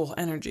 hit the goal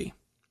energy.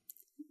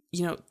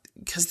 You know,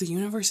 because the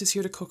universe is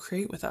here to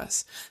co-create with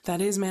us.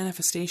 That is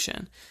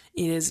manifestation.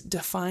 It is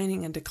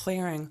defining and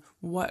declaring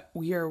what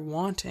we are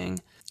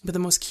wanting. But the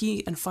most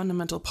key and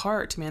fundamental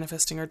part to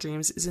manifesting our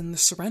dreams is in the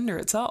surrender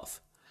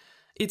itself.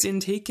 It's in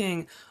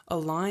taking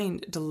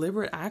aligned,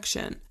 deliberate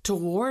action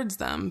towards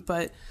them,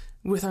 but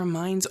with our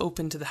minds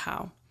open to the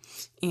how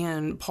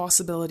and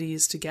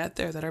possibilities to get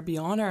there that are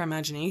beyond our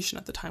imagination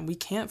at the time. We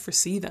can't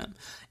foresee them.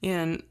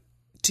 And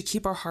to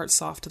keep our hearts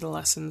soft to the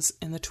lessons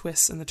and the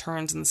twists and the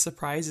turns and the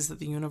surprises that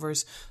the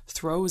universe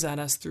throws at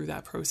us through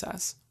that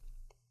process.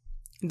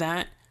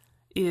 That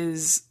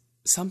is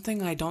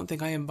something I don't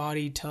think I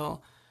embodied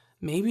till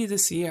maybe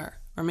this year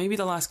or maybe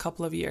the last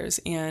couple of years.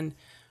 And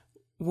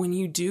when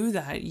you do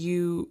that,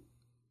 you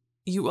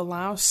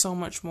allow so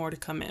much more to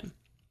come in.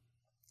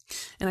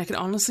 And I can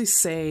honestly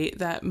say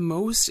that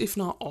most, if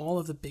not all,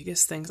 of the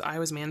biggest things I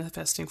was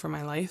manifesting for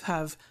my life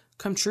have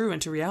come true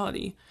into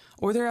reality,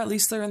 or they're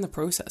in the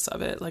process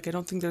of it. Like, I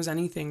don't think there's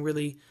anything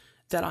really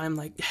that I'm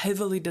like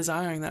heavily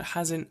desiring that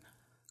hasn't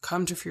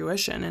come to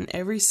fruition. And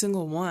every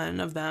single one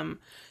of them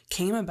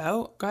came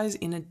about, guys,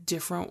 in a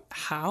different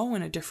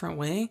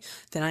way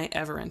than I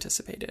ever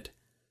anticipated.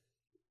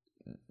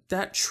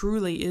 That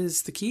truly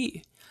is the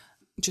key.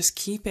 Just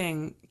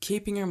keeping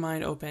your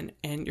mind open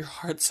and your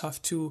heart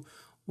soft to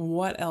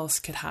what else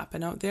could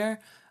happen out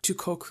there to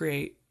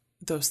co-create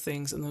those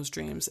things and those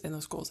dreams and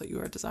those goals that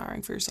you are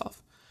desiring for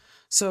yourself.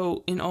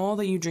 So in all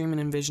that you dream and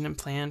envision and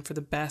plan for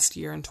the best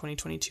year in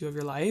 2022 of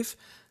your life,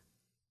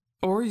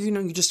 or, you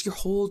know, your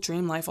whole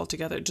dream life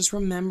altogether, just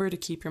remember to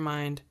keep your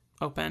mind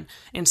open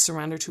and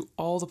surrender to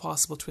all the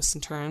possible twists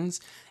and turns,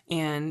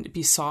 and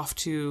be soft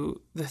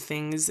to the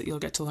things that you'll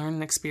get to learn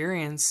and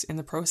experience in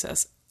the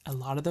process. A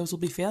lot of those will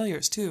be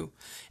failures too,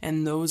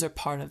 and those are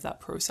part of that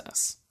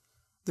process.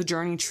 The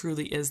journey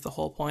truly is the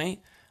whole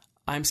point.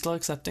 I'm still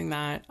accepting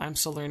that. I'm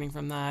still learning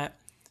from that,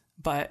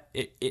 but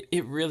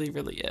it really,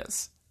 really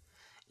is.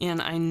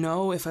 And I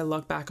know if I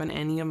look back on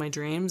any of my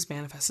dreams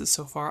manifested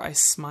so far, I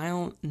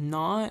smile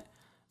not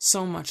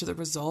so much at the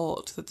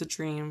result that the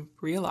dream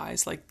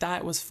realized. Like,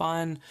 that was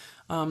fun.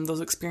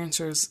 Those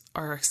experiences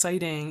are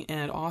exciting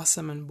and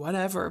awesome and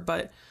whatever,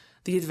 but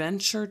the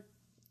adventure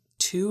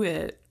to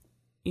it,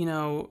 you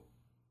know,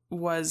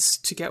 was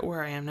to get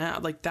where I am now.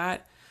 Like,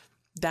 that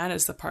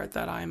is the part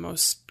that I'm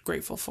most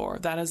grateful for.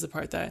 That is the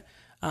part that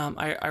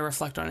I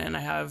reflect on, and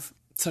I have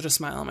such a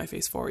smile on my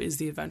face for, is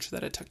the adventure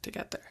that it took to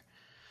get there.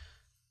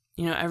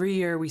 You know, every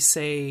year we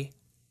say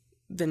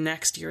the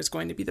next year is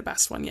going to be the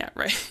best one yet,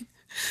 right?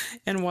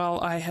 And while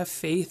I have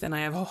faith and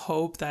I have a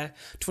hope that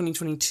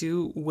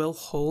 2022 will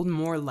hold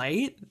more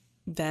light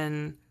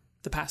than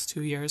the past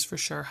 2 years for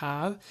sure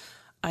have,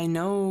 I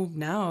know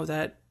now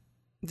that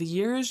the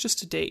year is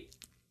just a date.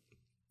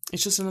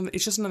 It's just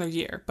another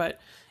year, but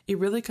it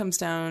really comes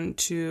down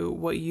to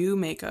what you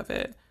make of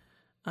it,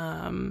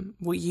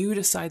 what you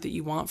decide that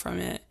you want from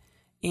it.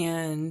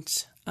 And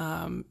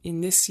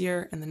in this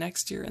year and the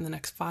next year and the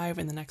next 5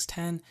 and the next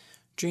 10,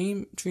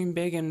 dream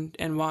big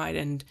and wide,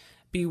 and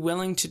be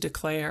willing to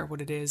declare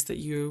what it is that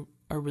you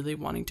are really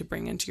wanting to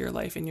bring into your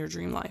life, in your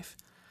dream life.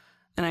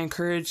 And I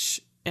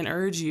encourage and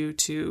urge you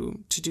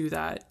to do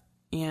that,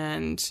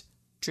 and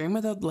dream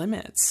without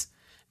limits.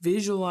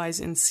 Visualize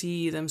and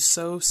see them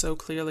so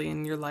clearly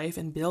in your life,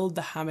 and build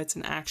the habits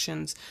and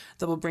actions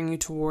that will bring you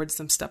towards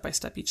them step by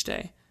step each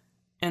day.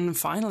 And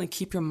finally,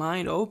 keep your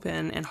mind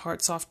open and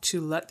heart soft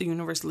to let the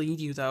universe lead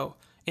you, though,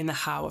 in the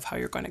how of how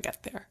you're going to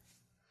get there.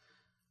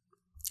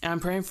 And I'm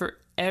praying for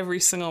every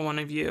single one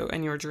of you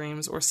and your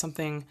dreams, or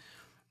something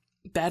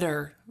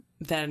better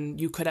than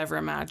you could ever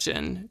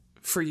imagine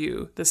for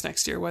you this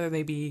next year, whether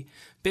they be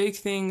big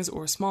things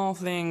or small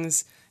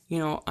things. You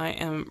know, I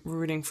am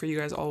rooting for you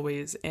guys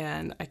always,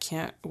 and I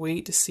can't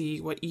wait to see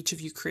what each of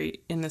you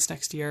create in this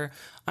next year.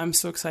 I'm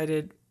so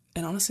excited,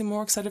 and honestly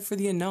more excited for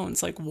the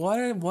unknowns. Like, what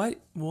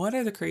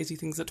are the crazy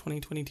things that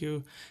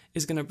 2022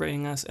 is going to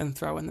bring us and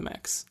throw in the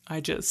mix?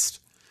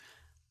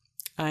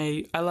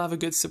 I love a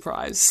good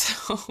surprise.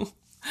 So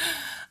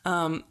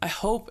I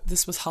hope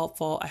this was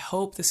helpful. I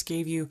hope this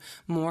gave you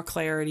more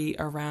clarity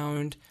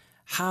around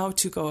how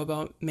to go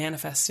about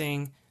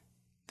manifesting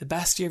the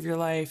best year of your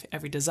life,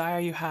 every desire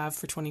you have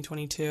for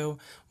 2022,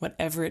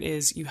 whatever it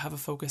is you have a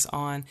focus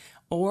on,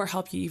 or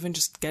help you even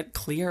just get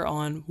clear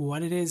on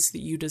what it is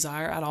that you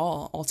desire at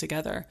all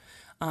altogether.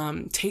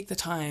 Take the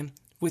time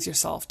with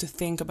yourself to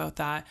think about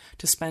that,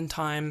 to spend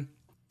time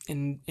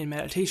in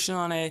meditation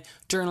on it,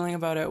 journaling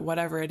about it,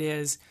 whatever it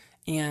is,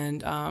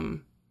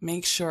 and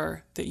make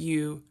sure that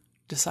you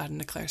decide and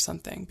declare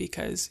something,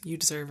 because you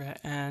deserve it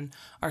and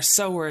are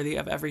so worthy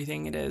of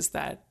everything it is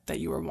that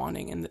you are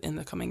wanting in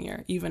the coming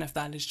year, even if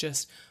that is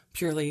just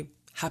purely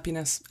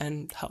happiness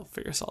and health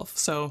for yourself.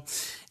 So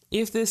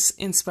if this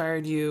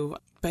inspired you,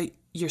 but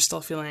you're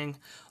still feeling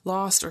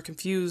lost or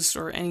confused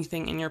or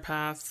anything in your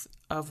path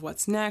of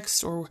what's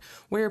next or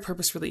where your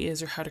purpose really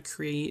is or how to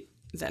create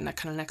that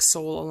kind of next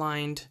soul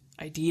aligned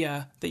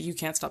idea that you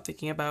can't stop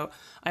thinking about,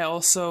 I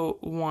also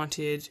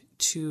wanted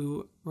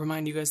to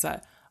remind you guys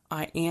that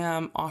I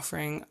am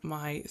offering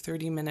my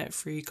 30-minute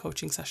free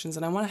coaching sessions,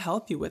 and I want to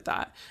help you with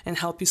that and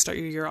help you start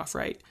your year off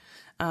right.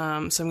 So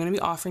I'm going to be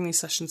offering these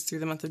sessions through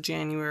the month of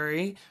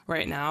January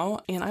right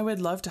now, and I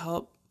would love to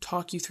help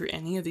talk you through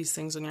any of these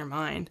things on your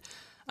mind.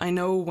 I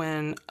know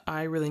when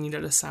I really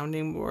needed a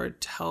sounding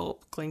board to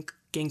help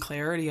gain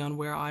clarity on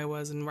where I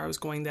was and where I was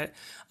going, that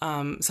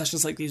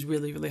sessions like these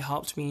really, really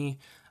helped me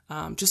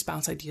just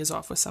bounce ideas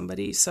off with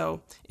somebody.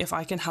 So if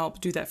I can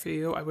help do that for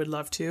you, I would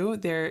love to.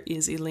 There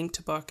is a link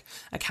to book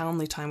a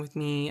Calendly time with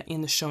me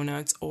in the show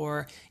notes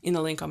or in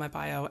the link on my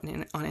bio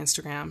and on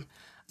Instagram.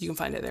 You can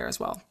find it there as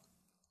well.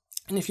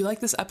 And if you like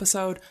this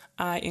episode,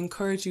 I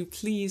encourage you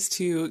please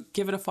to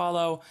give it a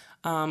follow.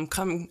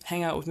 Come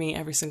hang out with me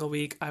every single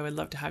week. I would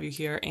love to have you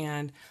here,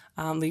 and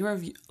leave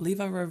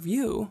a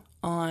review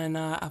on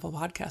Apple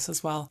Podcasts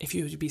as well, if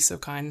you would be so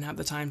kind and have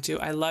the time to.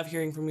 I love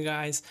hearing from you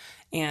guys,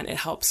 and it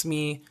helps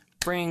me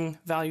bring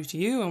value to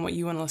you and what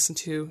you want to listen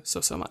to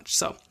so much.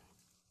 So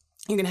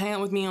you can hang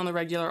out with me on the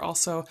regular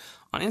also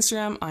on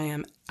Instagram.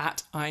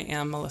 I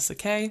am Melissa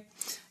K,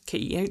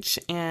 K-E-H,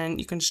 and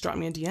you can just drop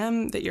me a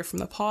DM that you're from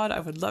the pod. I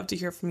would love to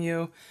hear from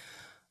you.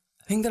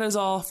 I think that is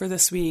all for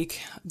this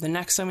week. The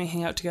next time we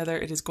hang out together,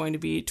 it is going to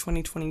be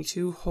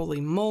 2022.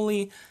 Holy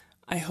moly.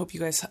 I hope you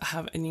guys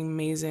have an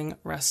amazing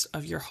rest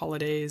of your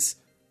holidays.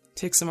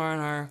 Take some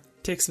R&R,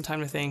 take some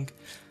time to think,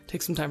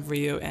 take some time for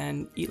you,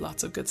 and eat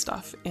lots of good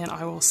stuff. And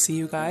I will see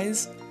you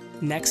guys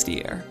next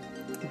year.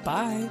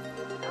 Bye.